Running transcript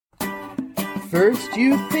First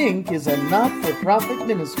You Think is a not-for-profit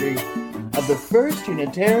ministry of the First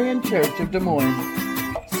Unitarian Church of Des Moines.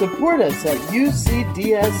 Support us at ucdsm.org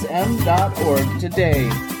today.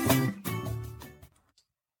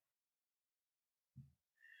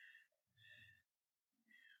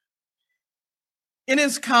 In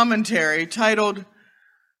his commentary titled,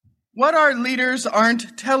 "What Our Leaders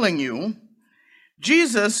Aren't Telling You,"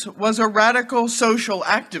 Jesus was a radical social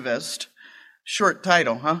activist. Short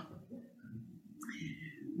title, huh?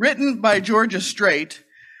 Written by Georgia Strait,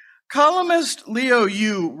 columnist Leo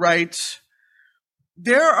Yu writes,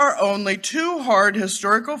 "There are only two hard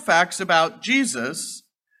historical facts about Jesus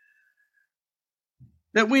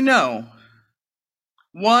that we know.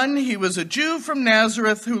 One, he was a Jew from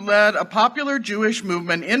Nazareth who led a popular Jewish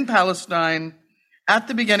movement in Palestine at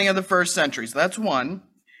the beginning of the first century." So that's one.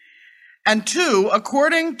 And two,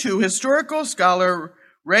 according to historical scholar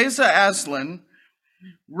Reza Aslan,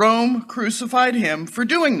 Rome crucified him for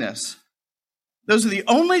doing this. Those are the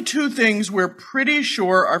only two things we're pretty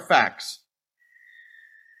sure are facts.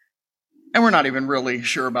 And we're not even really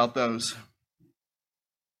sure about those.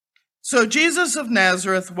 So Jesus of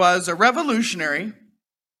Nazareth was a revolutionary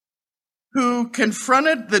who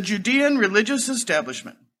confronted the Judean religious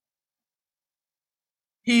establishment.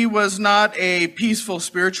 He was not a peaceful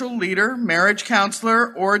spiritual leader, marriage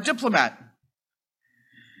counselor, or diplomat.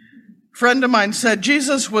 A friend of mine said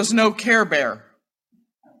Jesus was no Care Bear.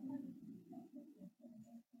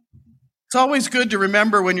 It's always good to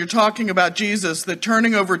remember when you're talking about Jesus that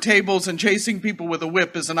turning over tables and chasing people with a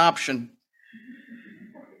whip is an option.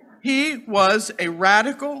 He was a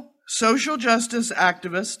radical social justice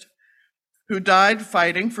activist who died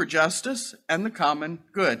fighting for justice and the common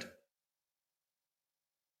good.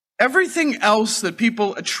 Everything else that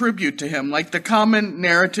people attribute to him, like the common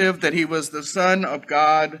narrative that he was the Son of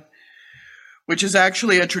God, which is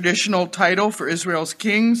actually a traditional title for Israel's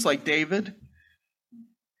kings like David,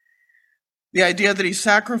 the idea that he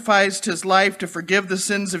sacrificed his life to forgive the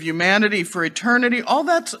sins of humanity for eternity, all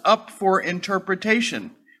that's up for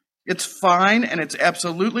interpretation. It's fine, and it's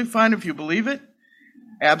absolutely fine if you believe it.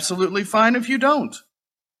 Absolutely fine if you don't.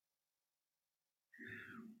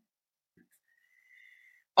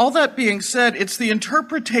 All that being said, it's the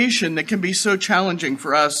interpretation that can be so challenging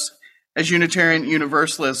for us as Unitarian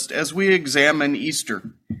Universalists as we examine Easter.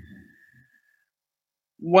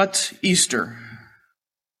 What's Easter?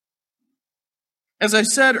 As I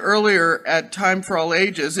said earlier at Time for All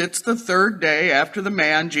Ages, it's the third day after the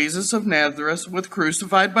man, Jesus of Nazareth, was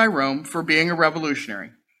crucified by Rome for being a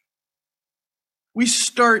revolutionary. We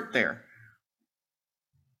start there.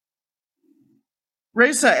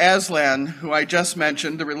 Reza Aslan, who I just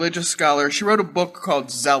mentioned, the religious scholar, she wrote a book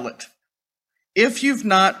called Zealot. If you've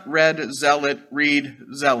not read Zealot, read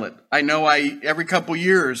Zealot. I know I, every couple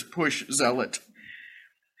years, push Zealot.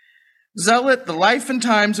 Zealot, The Life and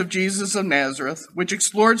Times of Jesus of Nazareth, which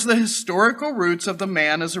explores the historical roots of the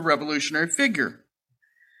man as a revolutionary figure.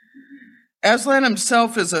 Aslan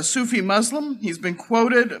himself is a Sufi Muslim. He's been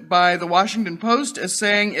quoted by the Washington Post as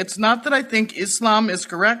saying, "It's not that I think Islam is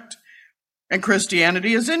correct and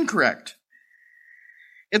Christianity is incorrect.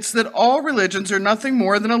 It's that all religions are nothing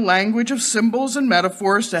more than a language of symbols and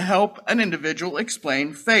metaphors to help an individual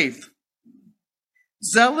explain faith."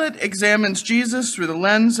 Zealot examines Jesus through the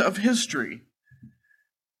lens of history.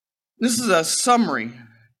 This is a summary.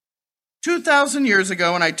 2,000 years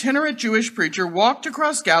ago, an itinerant Jewish preacher walked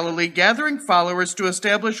across Galilee, gathering followers to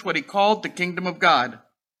establish what he called the kingdom of God.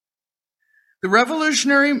 The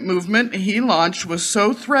revolutionary movement he launched was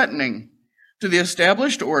so threatening to the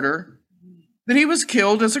established order that he was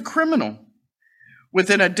killed as a criminal.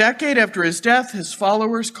 Within a decade after his death, his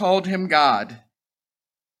followers called him God.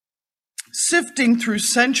 Sifting through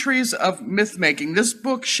centuries of myth-making, this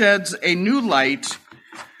book sheds a new light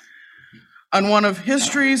on one of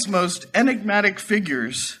history's most enigmatic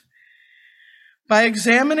figures by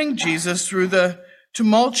examining Jesus through the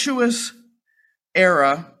tumultuous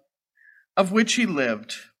era of which he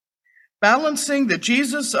lived, balancing the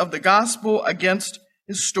Jesus of the gospel against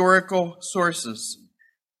historical sources.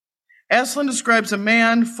 Aslan describes a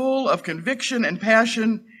man full of conviction and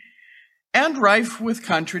passion and rife with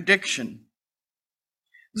contradiction.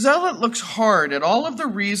 Zealot looks hard at all of the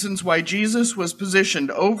reasons why Jesus was positioned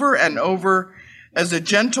over and over as a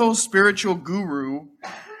gentle spiritual guru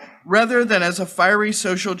rather than as a fiery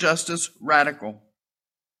social justice radical.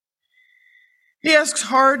 He asks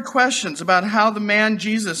hard questions about how the man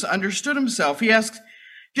Jesus understood himself. He asks,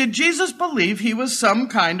 did Jesus believe he was some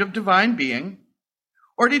kind of divine being?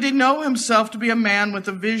 Or did he know himself to be a man with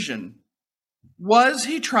a vision? Was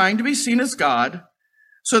he trying to be seen as God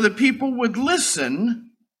so that people would listen?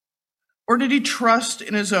 Or did he trust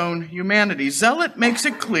in his own humanity? Zealot makes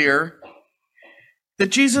it clear that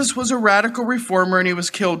Jesus was a radical reformer and he was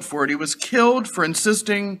killed for it. He was killed for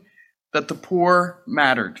insisting that the poor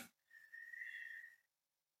mattered.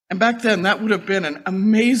 And back then, that would have been an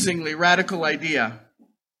amazingly radical idea.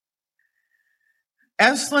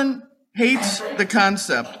 Aslan hates the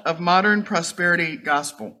concept of modern prosperity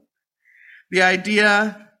gospel, the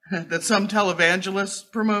idea that some televangelists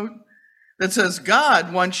promote that says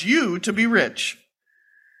God wants you to be rich.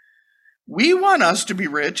 We want us to be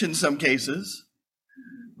rich in some cases,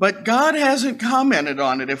 but God hasn't commented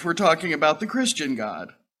on it if we're talking about the Christian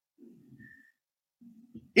God.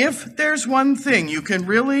 If there's one thing you can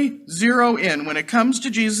really zero in when it comes to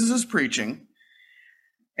Jesus' preaching,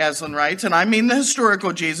 Aslan writes, and I mean the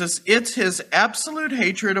historical Jesus, it's his absolute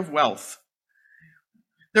hatred of wealth.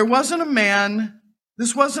 This wasn't a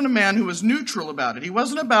man who was neutral about it. He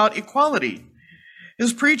wasn't about equality.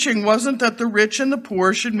 His preaching wasn't that the rich and the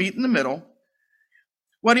poor should meet in the middle.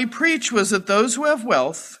 What he preached was that those who have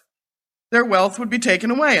wealth, their wealth would be taken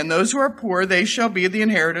away, and those who are poor, they shall be the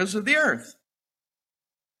inheritors of the earth.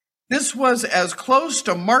 This was as close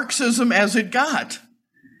to Marxism as it got.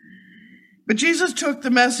 But Jesus took the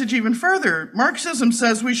message even further. Marxism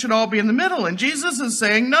says we should all be in the middle, and Jesus is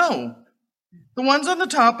saying no. The ones on the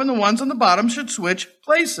top and the ones on the bottom should switch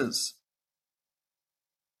places.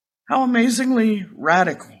 How amazingly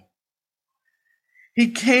radical.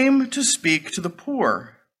 He came to speak to the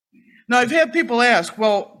poor. Now, I've had people ask,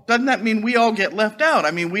 well, doesn't that mean we all get left out?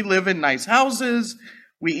 I mean, we live in nice houses,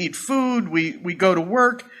 we eat food, we go to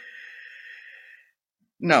work.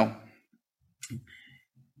 No.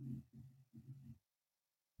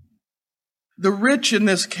 The rich in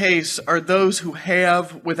this case are those who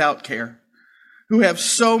have without care, who have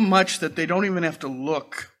so much that they don't even have to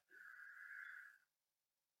look.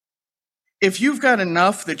 If you've got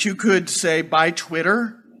enough that you could say, buy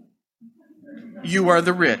Twitter, you are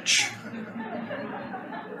the rich.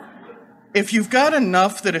 If you've got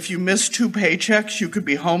enough that if you miss 2 paychecks, you could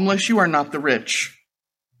be homeless, you are not the rich.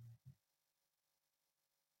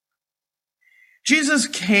 Jesus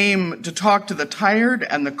came to talk to the tired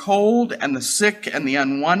and the cold and the sick and the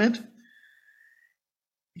unwanted.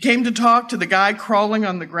 He came to talk to the guy crawling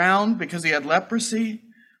on the ground because he had leprosy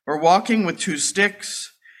or walking with 2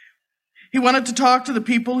 sticks. He wanted to talk to the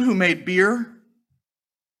people who made beer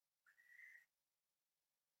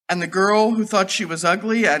and the girl who thought she was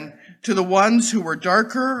ugly, and to the ones who were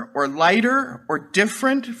darker or lighter or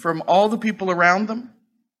different from all the people around them.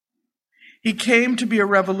 He came to be a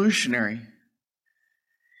revolutionary.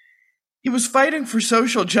 He was fighting for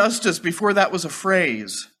social justice before that was a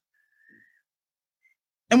phrase.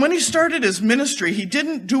 And when he started his ministry, he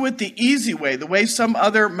didn't do it the easy way, the way some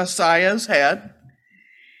other messiahs had.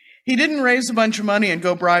 He didn't raise a bunch of money and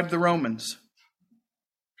go bribe the Romans.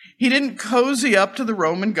 He didn't cozy up to the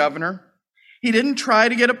Roman governor. He didn't try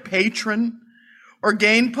to get a patron or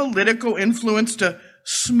gain political influence to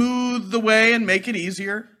smooth the way and make it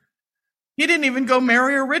easier. He didn't even go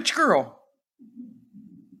marry a rich girl.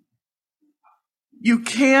 You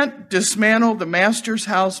can't dismantle the master's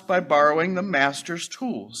house by borrowing the master's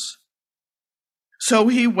tools. So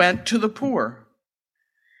he went to the poor.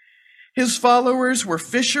 His followers were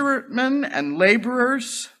fishermen and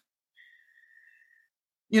laborers.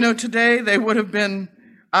 You know, today they would have been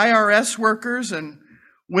IRS workers and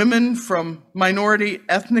women from minority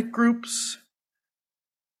ethnic groups.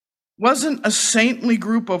 Wasn't a saintly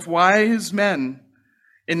group of wise men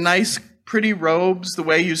in nice, pretty robes, the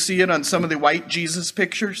way you see it on some of the white Jesus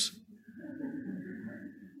pictures.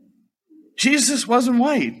 Jesus wasn't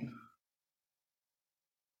white.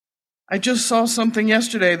 I just saw something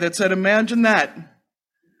yesterday that said, imagine that.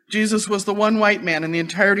 Jesus was the one white man in the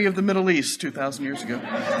entirety of the Middle East 2,000 years ago.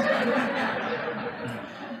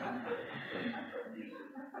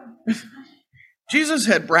 Jesus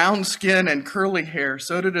had brown skin and curly hair,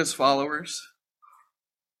 so did his followers.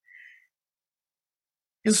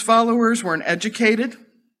 His followers weren't educated.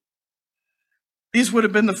 These would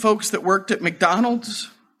have been the folks that worked at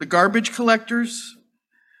McDonald's, the garbage collectors,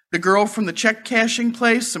 the girl from the check cashing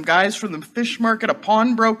place, some guys from the fish market, a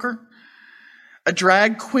pawnbroker, a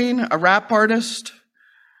drag queen, a rap artist,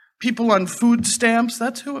 people on food stamps.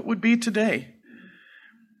 That's who it would be today.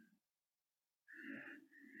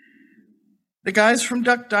 The guys from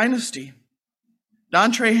Duck Dynasty,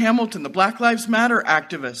 Dontre Hamilton, the Black Lives Matter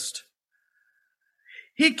activist.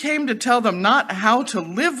 He came to tell them not how to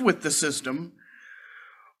live with the system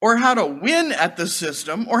or how to win at the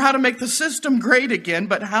system or how to make the system great again,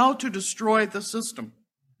 but how to destroy the system.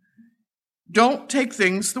 Don't take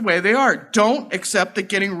things the way they are. Don't accept that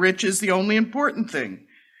getting rich is the only important thing.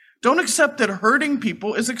 Don't accept that hurting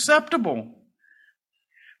people is acceptable.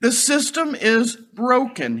 The system is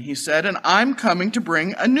broken, he said, and I'm coming to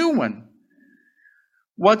bring a new one.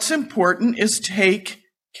 What's important is take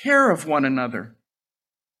care of one another.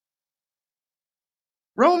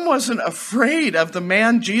 Rome wasn't afraid of the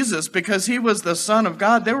man Jesus because he was the Son of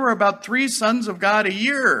God. There were about 3 sons of God a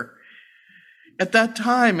year at that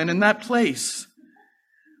time and in that place.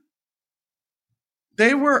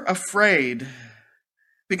 They were afraid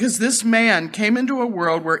because this man came into a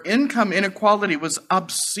world where income inequality was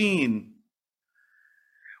obscene.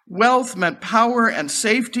 Wealth meant power and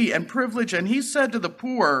safety and privilege, and he said to the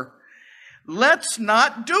poor, let's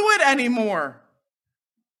not do it anymore.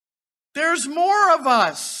 There's more of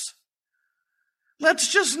us.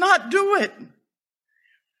 Let's just not do it.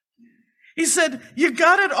 He said, you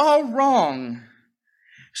got it all wrong.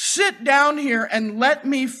 Sit down here and let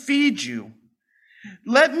me feed you.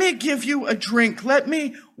 Let me give you a drink. Let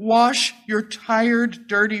me wash your tired,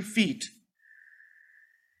 dirty feet.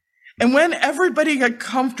 And when everybody got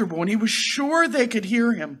comfortable and he was sure they could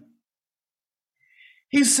hear him,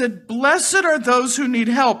 he said, blessed are those who need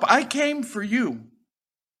help. I came for you.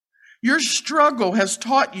 Your struggle has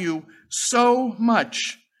taught you so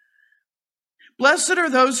much. Blessed are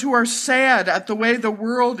those who are sad at the way the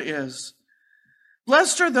world is.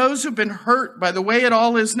 Blessed are those who've been hurt by the way it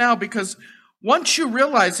all is now, because once you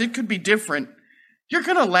realize it could be different, you're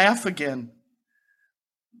going to laugh again.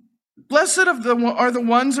 Blessed are the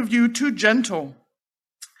ones of you too gentle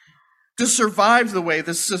to survive the way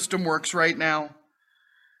this system works right now,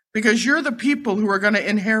 because you're the people who are going to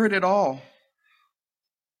inherit it all.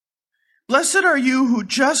 Blessed are you who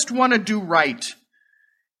just want to do right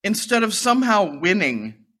instead of somehow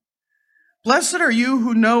winning. Blessed are you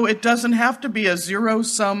who know it doesn't have to be a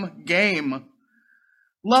zero-sum game.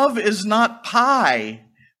 Love is not pie.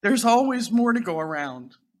 There's always more to go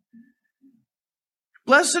around.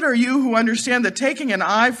 Blessed are you who understand that taking an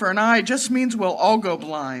eye for an eye just means we'll all go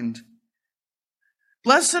blind.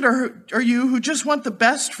 Blessed are you who just want the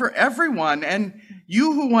best for everyone, and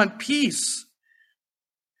you who want peace.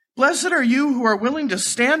 Blessed are you who are willing to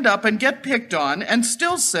stand up and get picked on and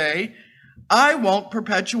still say, I won't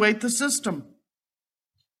perpetuate the system.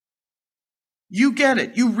 You get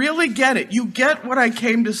it. You really get it. You get what I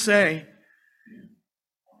came to say.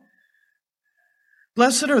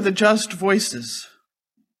 Blessed are the just voices.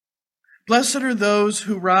 Blessed are those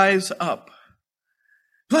who rise up.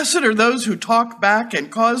 Blessed are those who talk back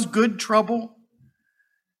and cause good trouble.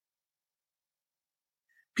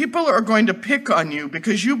 People are going to pick on you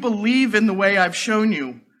because you believe in the way I've shown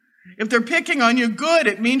you. If they're picking on you, good,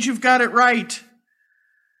 it means you've got it right.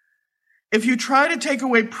 If you try to take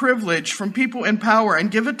away privilege from people in power and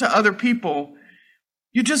give it to other people,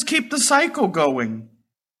 you just keep the cycle going.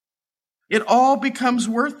 It all becomes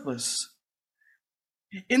worthless.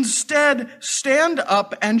 Instead, stand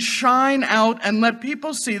up and shine out and let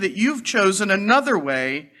people see that you've chosen another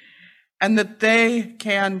way and that they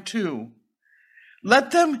can too.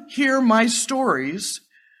 Let them hear my stories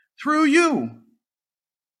through you.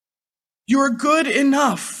 You're good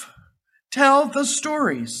enough. Tell the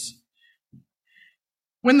stories.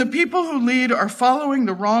 When the people who lead are following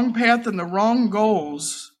the wrong path and the wrong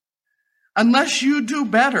goals, unless you do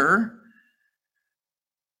better,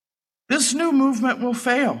 this new movement will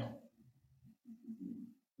fail.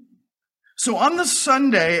 So on the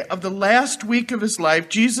Sunday of the last week of his life,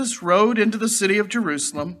 Jesus rode into the city of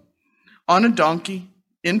Jerusalem on a donkey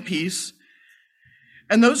in peace.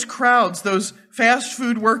 And those crowds, those fast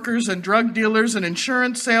food workers and drug dealers and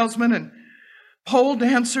insurance salesmen and pole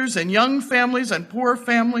dancers and young families and poor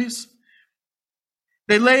families,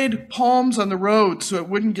 they laid palms on the road so it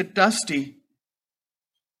wouldn't get dusty.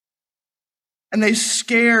 And they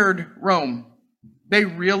scared Rome. They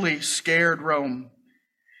really scared Rome.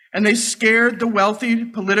 And they scared the wealthy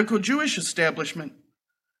political Jewish establishment.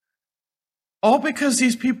 All because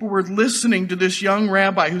these people were listening to this young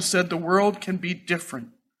rabbi who said the world can be different.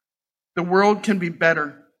 The world can be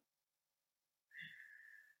better.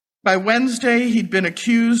 By Wednesday, he'd been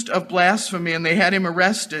accused of blasphemy and they had him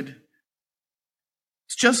arrested.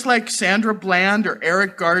 It's just like Sandra Bland or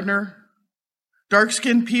Eric Gardner,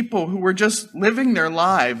 dark-skinned people who were just living their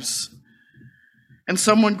lives. And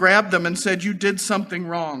someone grabbed them and said, you did something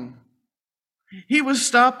wrong. He was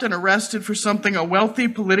stopped and arrested for something a wealthy,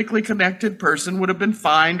 politically connected person would have been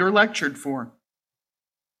fined or lectured for.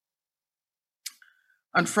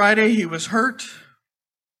 On Friday, he was hurt.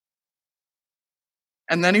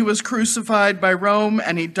 And then he was crucified by Rome,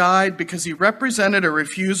 and he died because he represented a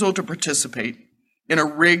refusal to participate in a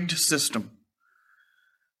rigged system.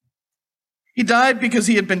 He died because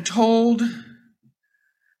he had been told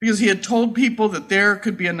because he had told people that there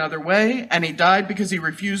could be another way, and he died because he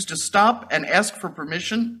refused to stop and ask for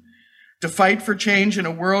permission to fight for change in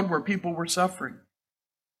a world where people were suffering.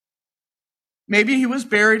 Maybe he was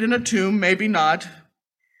buried in a tomb, maybe not.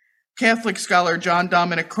 Catholic scholar John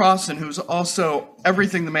Dominic Crossan, who's also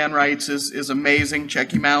everything the man writes is amazing,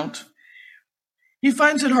 check him out. He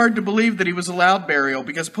finds it hard to believe that he was allowed burial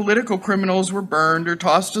because political criminals were burned or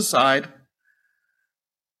tossed aside.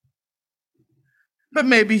 But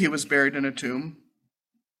maybe he was buried in a tomb.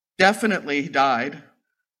 Definitely he died.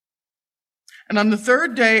 And on the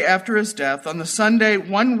third day after his death, on the Sunday,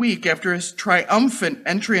 1 week after his triumphant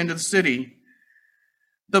entry into the city,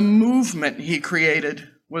 the movement he created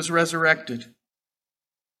was resurrected.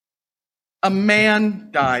 A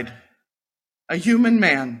man died. A human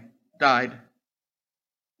man died.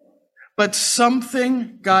 But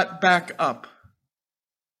something got back up.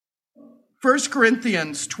 1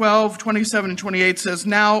 Corinthians 12, 27 and 28 says,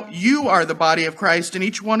 "Now you are the body of Christ, and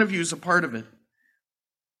each one of you is a part of it."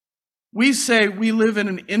 We say we live in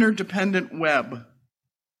an interdependent web.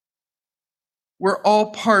 We're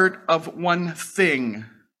all part of one thing.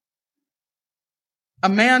 A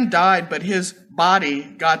man died, but his body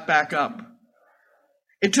got back up.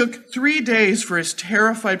 It took 3 days for his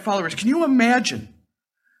terrified followers. Can you imagine?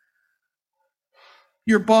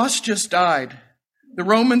 Your boss just died. The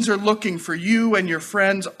Romans are looking for you and your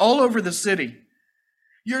friends all over the city.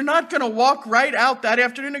 You're not going to walk right out that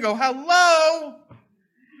afternoon and go, "Hello,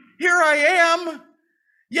 here I am.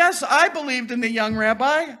 Yes, I believed in the young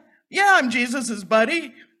rabbi. Yeah, I'm Jesus's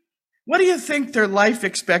buddy." What do you think their life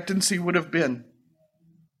expectancy would have been?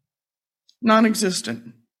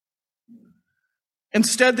 Non-existent.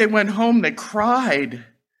 Instead, they went home, they cried,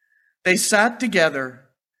 they sat together,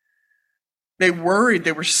 they worried,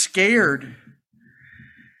 they were scared.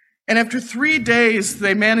 And after 3 days,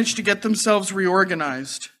 they managed to get themselves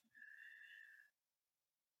reorganized.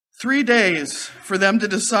 3 days for them to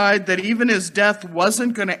decide that even his death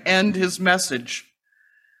wasn't going to end his message.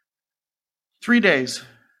 3 days.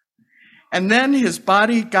 And then his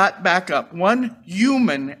body got back up, one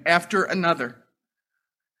human after another.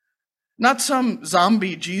 Not some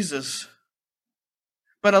zombie Jesus,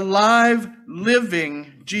 but a live,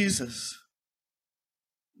 living Jesus.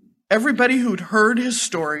 Everybody who'd heard his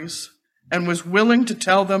stories and was willing to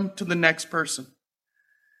tell them to the next person.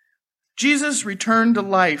 Jesus returned to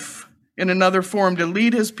life in another form to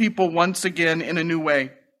lead his people once again in a new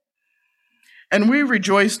way. And we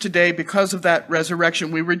rejoice today because of that resurrection.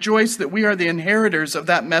 We rejoice that we are the inheritors of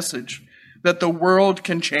that message, that the world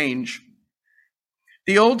can change.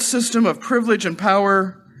 The old system of privilege and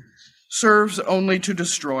power serves only to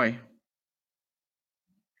destroy.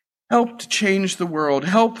 Help to change the world.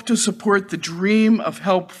 Help to support the dream of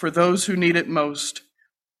help for those who need it most.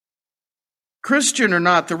 Christian or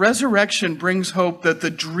not, the resurrection brings hope that the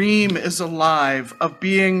dream is alive of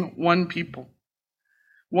being one people.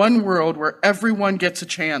 One world where everyone gets a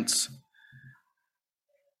chance.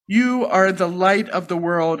 You are the light of the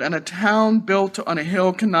world, and a town built on a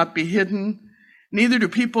hill cannot be hidden. Neither do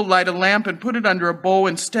people light a lamp and put it under a bowl.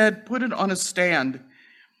 Instead, put it on a stand.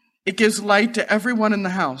 It gives light to everyone in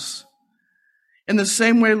the house. In the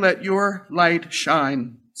same way, let your light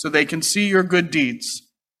shine so they can see your good deeds.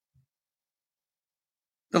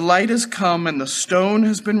 The light has come and the stone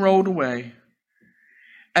has been rolled away.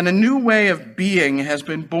 And a new way of being has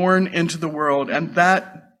been born into the world, and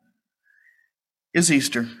that is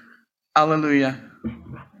Easter. Alleluia.